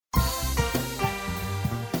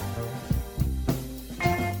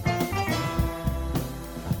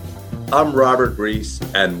I'm Robert Reese,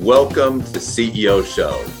 and welcome to the CEO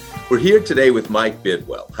Show. We're here today with Mike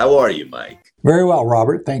Bidwell. How are you, Mike? Very well,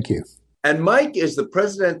 Robert. Thank you. And Mike is the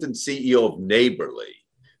president and CEO of Neighborly.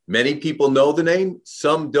 Many people know the name,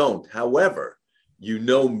 some don't. However, you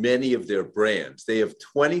know many of their brands. They have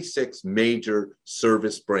 26 major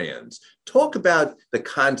service brands. Talk about the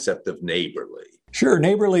concept of Neighborly. Sure.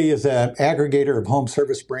 Neighborly is an aggregator of home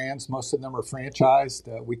service brands. Most of them are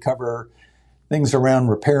franchised. We cover things around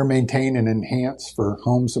repair, maintain, and enhance for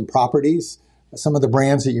homes and properties. Some of the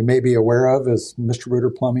brands that you may be aware of is Mr. Rooter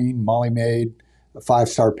Plumbing, Molly Maid, Five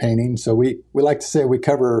Star Painting. So we like to say we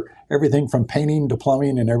cover everything from painting to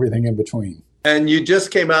plumbing and everything in between. And you just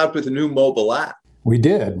came out with a new mobile app. We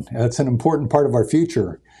did. That's an important part of our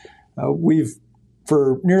future.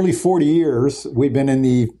 For nearly 40 years, we've been in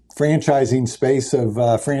the franchising space of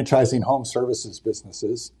franchising home services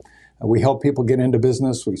businesses. We help people get into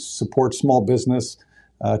business. We support small business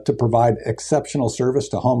to provide exceptional service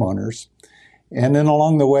to homeowners. And then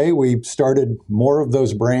along the way, we started more of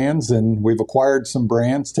those brands, and we've acquired some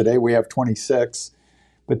brands. Today, we have 26.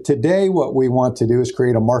 But today, what we want to do is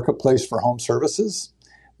create a marketplace for home services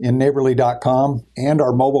in neighborly.com and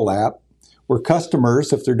our mobile app, where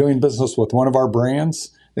customers, if they're doing business with one of our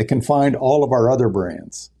brands, they can find all of our other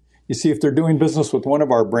brands. You see, if they're doing business with one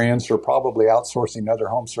of our brands, they're probably outsourcing other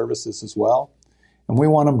home services as well. And we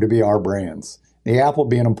want them to be our brands. The app will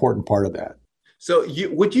be an important part of that. So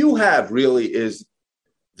what you have really is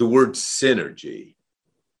the word synergy.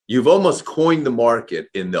 You've almost coined the market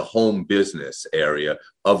in the home business area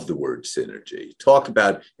of the word synergy. Talk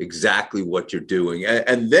about exactly what you're doing.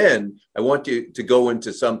 And then I want you to go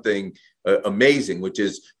into something amazing, which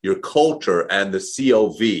is your culture and the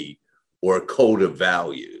COV, or code of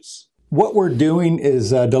values. What we're doing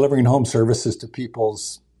is delivering home services to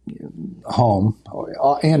people's home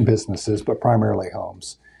and businesses, but primarily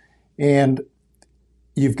homes. And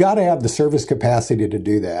you've got to have the service capacity to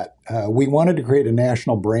do that. We wanted to create a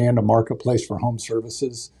national brand, a marketplace for home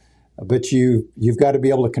services, but you've got to be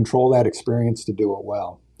able to control that experience to do it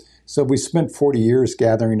well. So we spent 40 years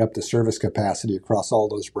gathering up the service capacity across all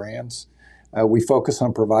those brands. We focus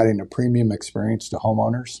on providing a premium experience to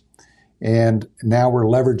homeowners. And now we're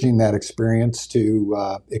leveraging that experience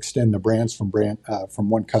to extend the brands from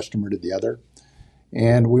one customer to the other.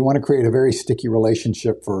 And we want to create a very sticky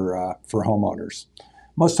relationship for homeowners.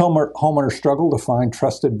 Most homeowners struggle to find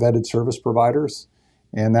trusted, vetted service providers,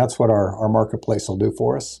 and that's what our marketplace will do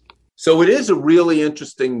for us. So it is a really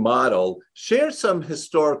interesting model. Share some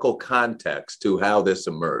historical context to how this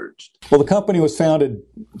emerged. Well, the company was founded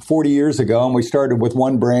 40 years ago, and we started with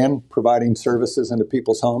one brand providing services into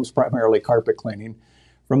people's homes, primarily carpet cleaning.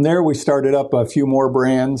 From there, we started up a few more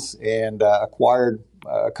brands and acquired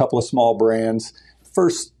a couple of small brands.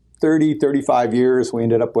 First 30, 35 years, we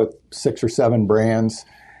ended up with 6 or 7 brands.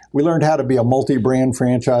 We learned how to be a multi-brand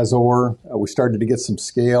franchisor. We started to get some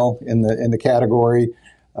scale in the category.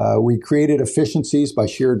 We created efficiencies by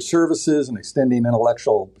shared services and extending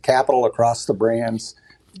intellectual capital across the brands,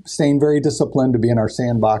 staying very disciplined to be in our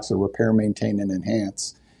sandbox of repair, maintain, and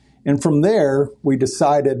enhance. And from there, we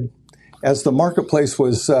decided, as the marketplace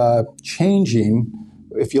was changing,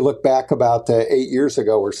 if you look back about 8 years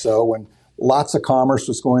ago or so, when lots of commerce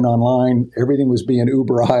was going online, everything was being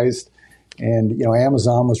Uberized, and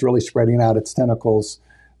Amazon was really spreading out its tentacles,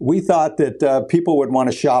 we thought that people would want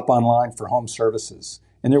to shop online for home services.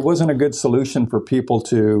 And there wasn't a good solution for people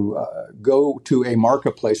to go to a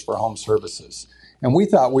marketplace for home services. And we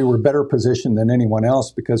thought we were better positioned than anyone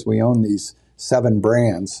else because we own these 7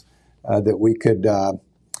 brands that we could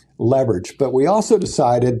leverage. But we also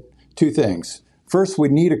decided 2 things. First, we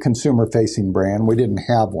need a consumer-facing brand. We didn't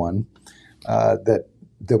have one that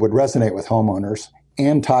would resonate with homeowners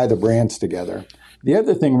and tie the brands together. The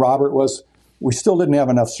other thing, Robert, was we still didn't have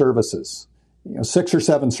enough services. 6 or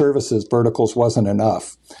 7 services verticals wasn't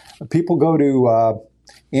enough. People go to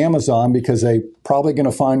Amazon because they're probably going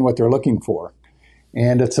to find what they're looking for.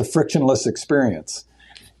 And it's a frictionless experience.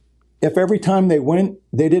 If every time they went,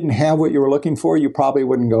 they didn't have what you were looking for, you probably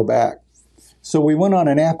wouldn't go back. So we went on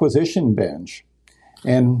an acquisition binge.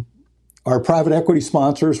 And our private equity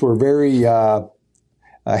sponsors were very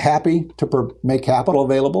happy to make capital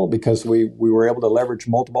available because we were able to leverage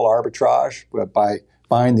multiple arbitrage by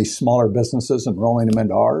buying these smaller businesses and rolling them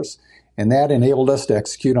into ours. And that enabled us to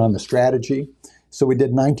execute on the strategy. So we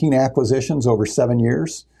did 19 acquisitions over 7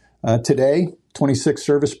 years. Today, 26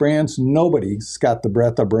 service brands. Nobody's got the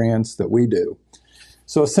breadth of brands that we do.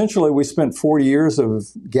 So essentially, we spent 40 years of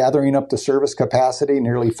gathering up the service capacity,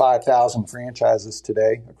 nearly 5,000 franchises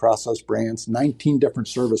today across those brands, 19 different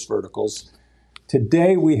service verticals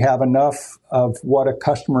Today, we have enough of what a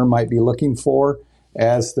customer might be looking for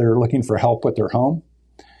as they're looking for help with their home.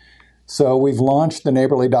 So we've launched the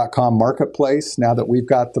Neighborly.com marketplace. Now that we've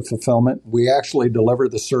got the fulfillment, we actually deliver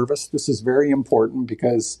the service. This is very important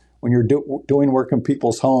because when you're doing work in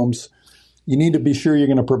people's homes, you need to be sure you're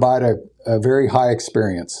going to provide a very high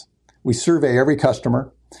experience. We survey every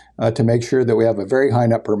customer to make sure that we have a very high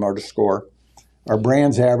Net Promoter Score. Our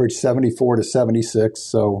brands average 74 to 76,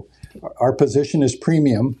 so our position is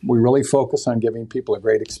premium. We really focus on giving people a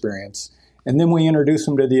great experience. And then we introduce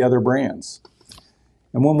them to the other brands.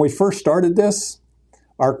 And when we first started this,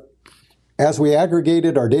 as we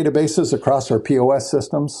aggregated our databases across our POS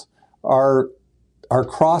systems, our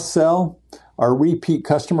cross-sell, our repeat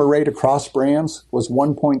customer rate across brands was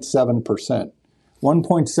 1.7%.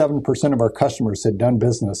 1.7% of our customers had done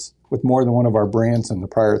business with more than one of our brands in the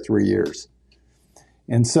prior 3 years.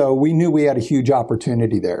 And so we knew we had a huge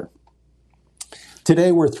opportunity there.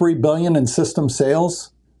 Today, we're $3 billion in system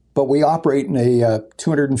sales, but we operate in a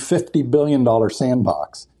 $250 billion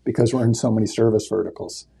sandbox because we're in so many service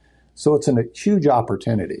verticals. So it's a huge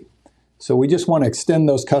opportunity. So we just want to extend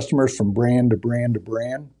those customers from brand to brand to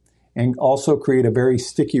brand and also create a very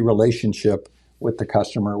sticky relationship with the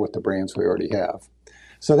customer, with the brands we already have.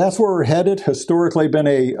 So that's where we're headed. Historically been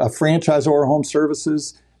a franchisor home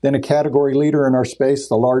services, then a category leader in our space,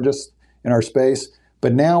 the largest in our space.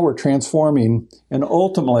 But now we're transforming, and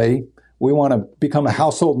ultimately, we want to become a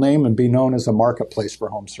household name and be known as a marketplace for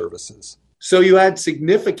home services. So you had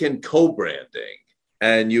significant co-branding,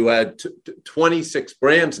 and you had 26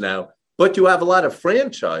 brands now, but you have a lot of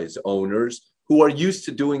franchise owners who are used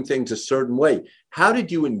to doing things a certain way. How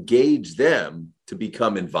did you engage them to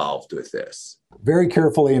become involved with this? Very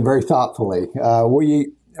carefully and very thoughtfully.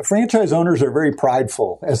 Franchise owners are very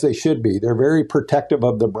prideful, as they should be. They're very protective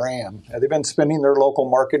of the brand. They've been spending their local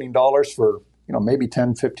marketing dollars for maybe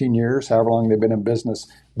 10, 15 years, however long they've been in business,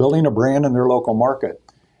 building a brand in their local market.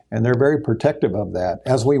 And they're very protective of that,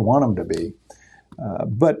 as we want them to be.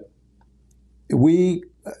 But we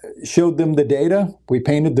showed them the data. We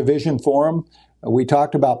painted the vision for them. We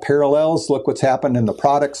talked about parallels. Look what's happened in the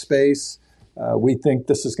product space. We think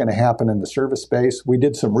this is going to happen in the service space. We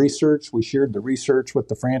did some research. We shared the research with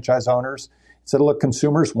the franchise owners. Said, look,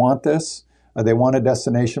 consumers want this. They want a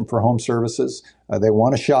destination for home services. They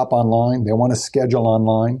want to shop online. They want to schedule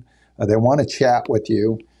online. They want to chat with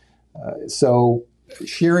you. So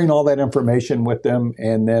sharing all that information with them,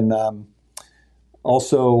 and then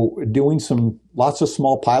also doing lots of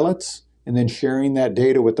small pilots, and then sharing that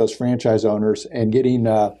data with those franchise owners and getting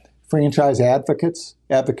franchise advocates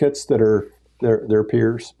that are their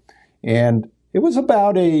peers. And it was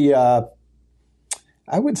about I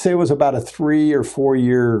would say it was about a 3 or 4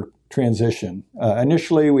 year transition.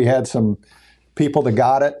 Initially, we had some people that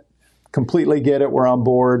got it, completely get it, were on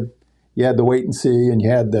board. You had the wait and see, and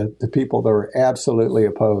you had the people that were absolutely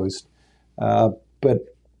opposed.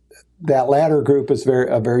 But that latter group is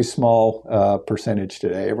a very small percentage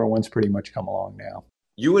today. Everyone's pretty much come along now.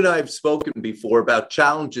 You and I have spoken before about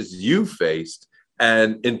challenges you faced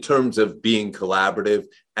and in terms of being collaborative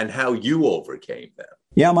and how you overcame them.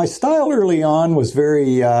 Yeah, my style early on was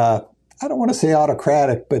very, I don't want to say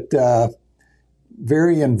autocratic, but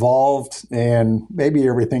very involved, and maybe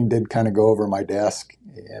everything did kind of go over my desk.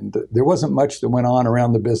 And there wasn't much that went on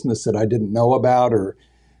around the business that I didn't know about or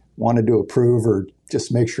wanted to approve or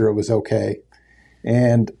just make sure it was okay.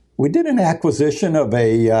 And we did an acquisition of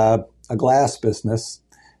a glass business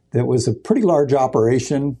that was a pretty large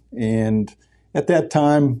operation. And at that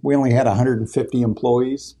time, we only had 150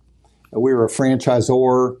 employees. We were a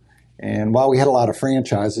franchisor. And while we had a lot of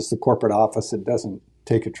franchises, the corporate office, it doesn't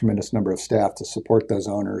take a tremendous number of staff to support those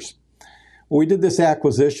owners. Well, we did this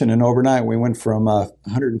acquisition, and overnight we went from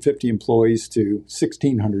 150 employees to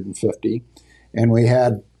 1,650. And we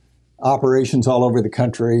had operations all over the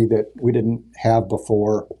country that we didn't have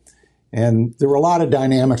before. And there were a lot of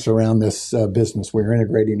dynamics around this business. We were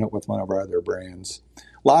integrating it with one of our other brands.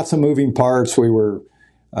 Lots of moving parts. We were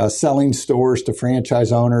selling stores to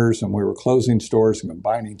franchise owners, and we were closing stores and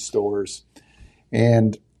combining stores.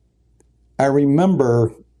 And I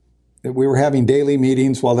remember that we were having daily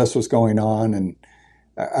meetings while this was going on. And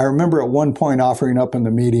I remember at one point offering up in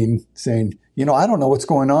the meeting saying, I don't know what's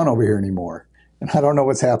going on over here anymore. And I don't know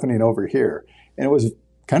what's happening over here. And it was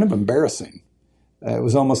kind of embarrassing. It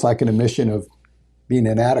was almost like an admission of being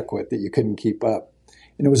inadequate, that you couldn't keep up.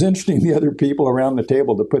 And it was interesting, the other people around the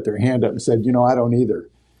table that put their hand up and said, I don't either.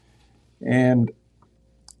 And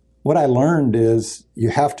what I learned is you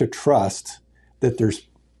have to trust that there's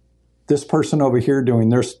this person over here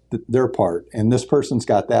doing their part, and this person's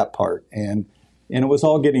got that part. And it was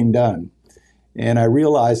all getting done. And I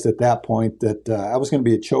realized at that point that I was going to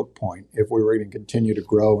be a choke point if we were going to continue to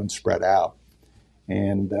grow and spread out.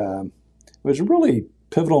 And it was a really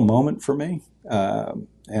pivotal moment for me.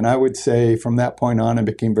 And I would say from that point on, I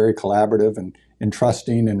became very collaborative and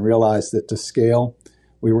trusting, and realized that to scale,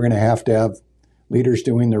 we were going to have leaders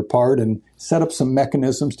doing their part and set up some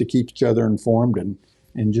mechanisms to keep each other informed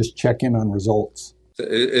and just check in on results.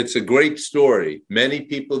 It's a great story. Many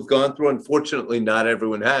people have gone through. Unfortunately, not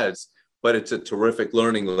everyone has, but it's a terrific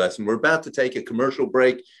learning lesson. We're about to take a commercial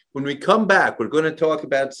break. When we come back, we're going to talk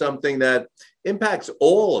about something that impacts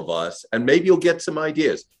all of us, and maybe you'll get some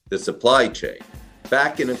ideas: the supply chain.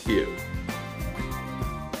 Back in a few.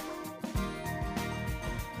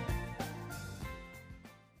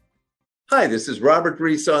 Hi, this is Robert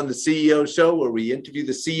Reese on the CEO Show, where we interview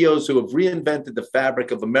the CEOs who have reinvented the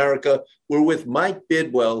fabric of America. We're with Mike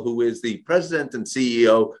Bidwell, who is the president and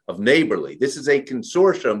CEO of Neighborly. This is a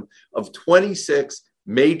consortium of 26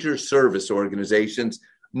 major service organizations,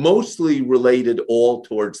 mostly related all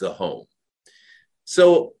towards the home.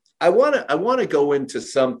 So I want to go into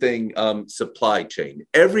something supply chain.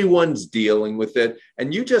 Everyone's dealing with it,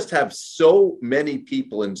 and you just have so many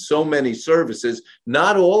people and so many services.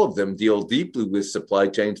 Not all of them deal deeply with supply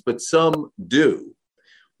chains, but some do.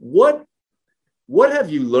 What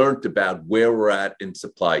have you learned about where we're at in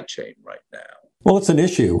supply chain right now? Well, it's an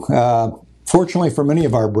issue. Fortunately, for many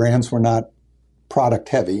of our brands, we're not product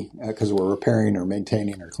heavy because we're repairing or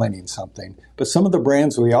maintaining or cleaning something. But some of the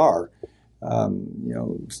brands we are.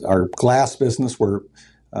 Our glass business, we're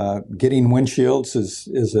getting windshields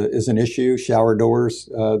is an issue. Shower doors,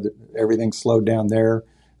 everything's slowed down there.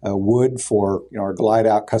 Wood for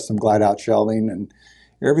our custom glide out shelving, and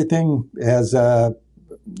everything has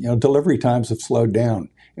delivery times have slowed down,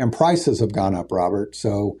 and prices have gone up, Robert.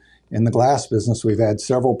 So in the glass business, we've had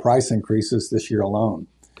several price increases this year alone.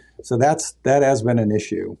 So that has been an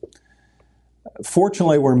issue.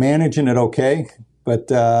 Fortunately, we're managing it okay, but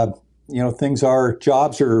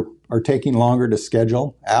jobs are taking longer to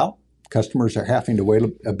schedule out. Customers are having to wait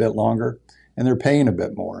a bit longer, and they're paying a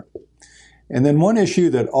bit more. And then one issue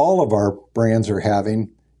that all of our brands are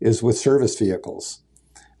having is with service vehicles.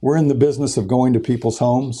 We're in the business of going to people's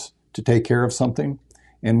homes to take care of something,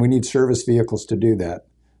 and we need service vehicles to do that.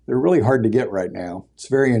 They're really hard to get right now. It's a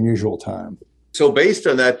very unusual time. So based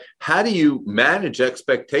on that, how do you manage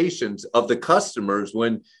expectations of the customers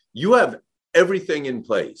when you have everything in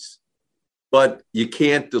place, but you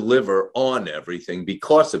can't deliver on everything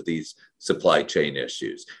because of these supply chain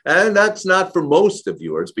issues? And that's not for most of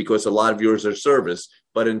yours, because a lot of yours are service,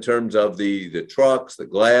 but in terms of the trucks, the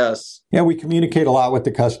glass. Yeah, we communicate a lot with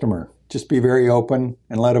the customer. Just be very open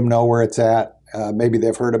and let them know where it's at. Maybe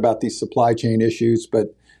they've heard about these supply chain issues,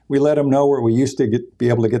 but we let them know where we used to be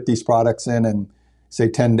able to get these products in say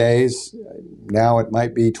 10 days. Now it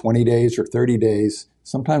might be 20 days or 30 days,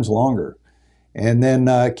 sometimes longer. And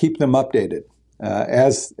then keep them updated.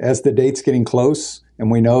 As the date's getting close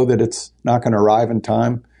and we know that it's not going to arrive in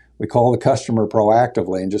time, we call the customer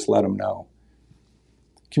proactively and just let them know.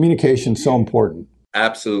 Communication is so important.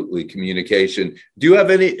 Absolutely, communication. Do you have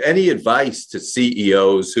any advice to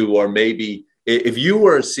CEOs who are maybe, if you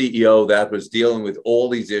were a CEO that was dealing with all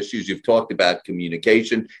these issues, you've talked about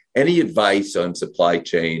communication, any advice on supply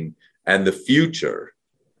chain and the future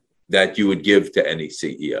that you would give to any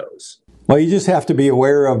CEOs? Well, you just have to be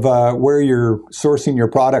aware of where you're sourcing your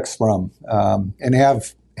products from and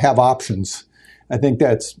have options. I think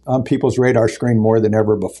that's on people's radar screen more than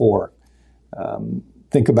ever before.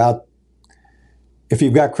 Think about if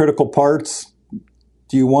you've got critical parts,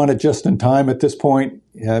 do you want it just in time at this point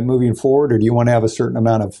moving forward, or do you want to have a certain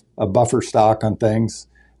amount of buffer stock on things?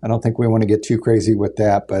 I don't think we want to get too crazy with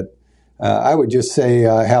that, but I would just say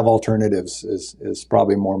have alternatives is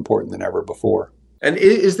probably more important than ever before. And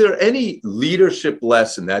is there any leadership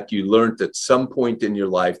lesson that you learned at some point in your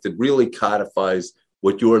life that really codifies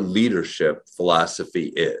what your leadership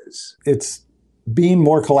philosophy is? It's being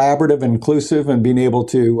more collaborative and inclusive, and being able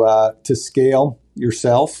to scale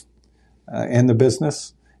yourself and the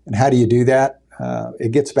business. And how do you do that?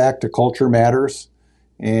 It gets back to culture matters,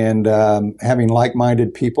 and having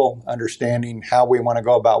like-minded people, understanding how we want to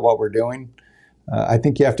go about what we're doing. I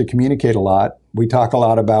think you have to communicate a lot. We talk a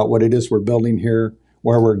lot about what it is we're building here,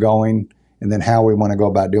 where we're going, and then how we want to go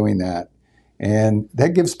about doing that. And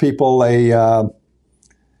that gives people a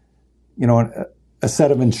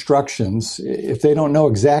set of instructions. If they don't know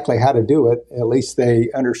exactly how to do it, at least they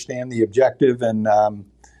understand the objective and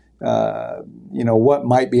what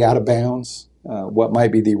might be out of bounds, what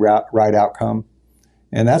might be the right outcome.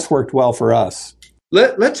 And that's worked well for us.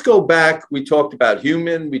 Let's go back. We talked about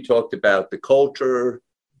human. We talked about the culture.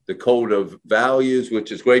 the code of values,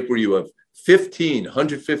 which is great, where you have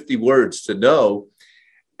 150 words to know.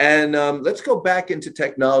 And let's go back into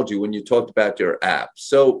technology when you talked about your app.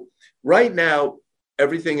 So right now,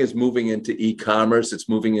 everything is moving into e-commerce. It's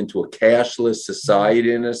moving into a cashless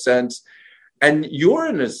society in a sense. And you're,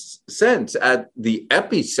 in a sense, at the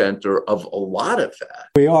epicenter of a lot of that.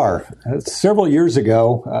 We are. Several years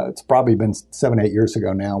ago, it's probably been 7-8 years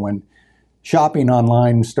ago now, when shopping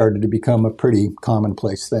online started to become a pretty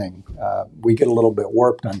commonplace thing. We get a little bit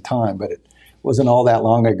warped on time, but it wasn't all that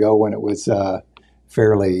long ago when it was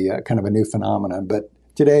fairly kind of a new phenomenon. But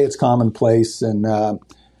today it's commonplace. And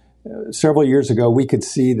several years ago, we could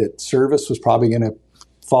see that service was probably going to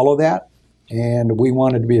follow that. And we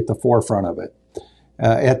wanted to be at the forefront of it.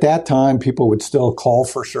 At that time, people would still call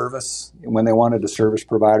for service. When they wanted a service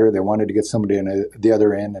provider, they wanted to get somebody on the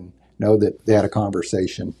other end and know that they had a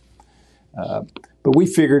conversation. But we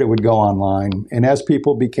figured it would go online. And as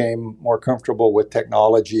people became more comfortable with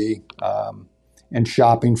technology and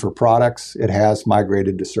shopping for products, it has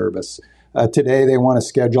migrated to service. Today, they want to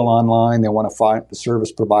schedule online. They want to find the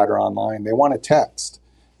service provider online. They want to text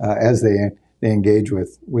as they engage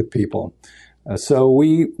with people. So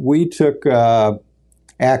we took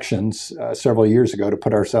actions several years ago to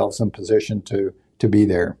put ourselves in position to be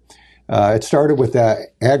there. It started with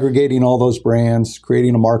aggregating all those brands,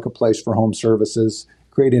 creating a marketplace for home services,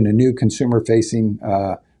 creating a new consumer-facing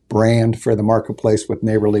brand for the marketplace with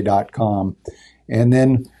Neighborly.com, and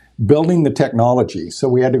then building the technology. So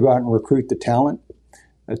we had to go out and recruit the talent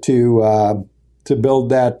to build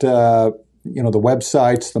that, the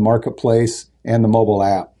websites, the marketplace, and the mobile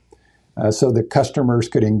app. So that customers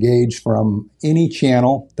could engage from any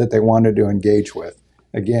channel that they wanted to engage with.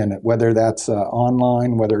 Again, whether that's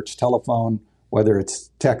online, whether it's telephone, whether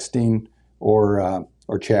it's texting or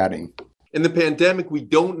chatting. In the pandemic, we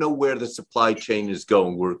don't know where the supply chain is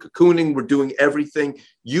going. We're cocooning, we're doing everything.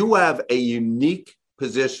 You have a unique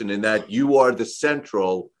position in that you are the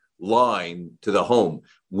central line to the home.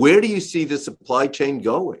 Where do you see the supply chain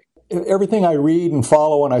going? Everything I read and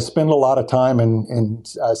follow, and I spend a lot of time in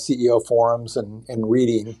CEO forums and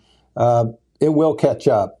reading, it will catch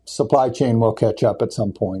up. Supply chain will catch up at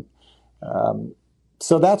some point.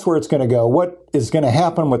 So that's where it's going to go. What is going to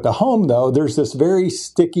happen with the home, though, there's this very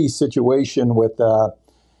sticky situation with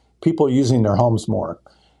people using their homes more.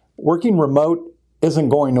 Working remote isn't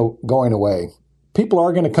going away. People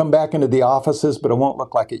are going to come back into the offices, but it won't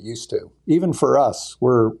look like it used to. Even for us,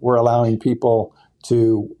 we're allowing people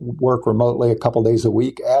to work remotely a couple days a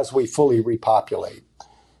week as we fully repopulate.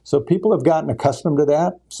 So people have gotten accustomed to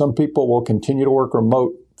that. Some people will continue to work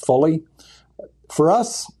remote fully. For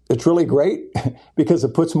us, it's really great because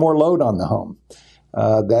it puts more load on the home.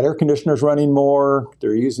 That air conditioner's running more,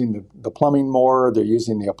 they're using the plumbing more, they're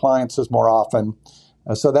using the appliances more often.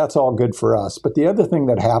 So that's all good for us. But the other thing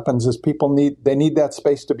that happens is people need that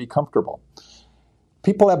space to be comfortable.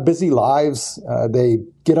 People have busy lives. They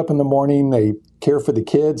get up in the morning, they care for the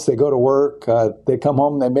kids, they go to work, they come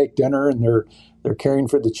home, they make dinner, and they're caring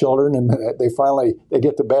for the children, and they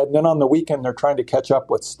get to bed. And then on the weekend, they're trying to catch up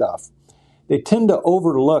with stuff. They tend to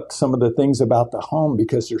overlook some of the things about the home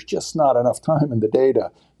because there's just not enough time in the day to,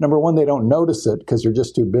 number one, they don't notice it because they're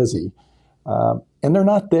just too busy. And they're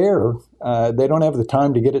not there. They don't have the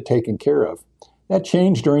time to get it taken care of. That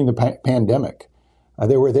changed during the pandemic.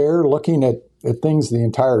 They were there looking at things the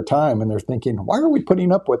entire time, and they're thinking, why are we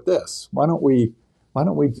putting up with this? Why don't we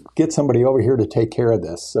get somebody over here to take care of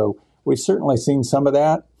this? So we've certainly seen some of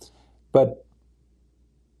that, but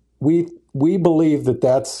we believe that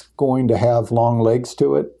that's going to have long legs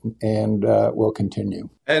to it and will continue.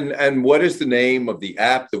 And what is the name of the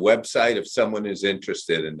app, the website, if someone is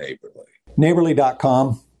interested in Neighborly?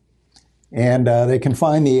 Neighborly.com. And they can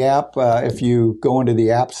find the app if you go into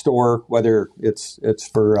the App Store, whether it's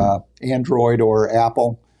for Android or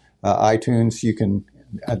Apple, iTunes. You can,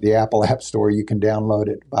 at the Apple App Store, you can download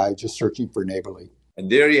it by just searching for Neighborly. And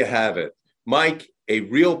there you have it. Mike, a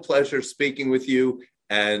real pleasure speaking with you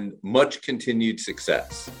and much continued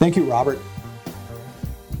success. Thank you, Robert.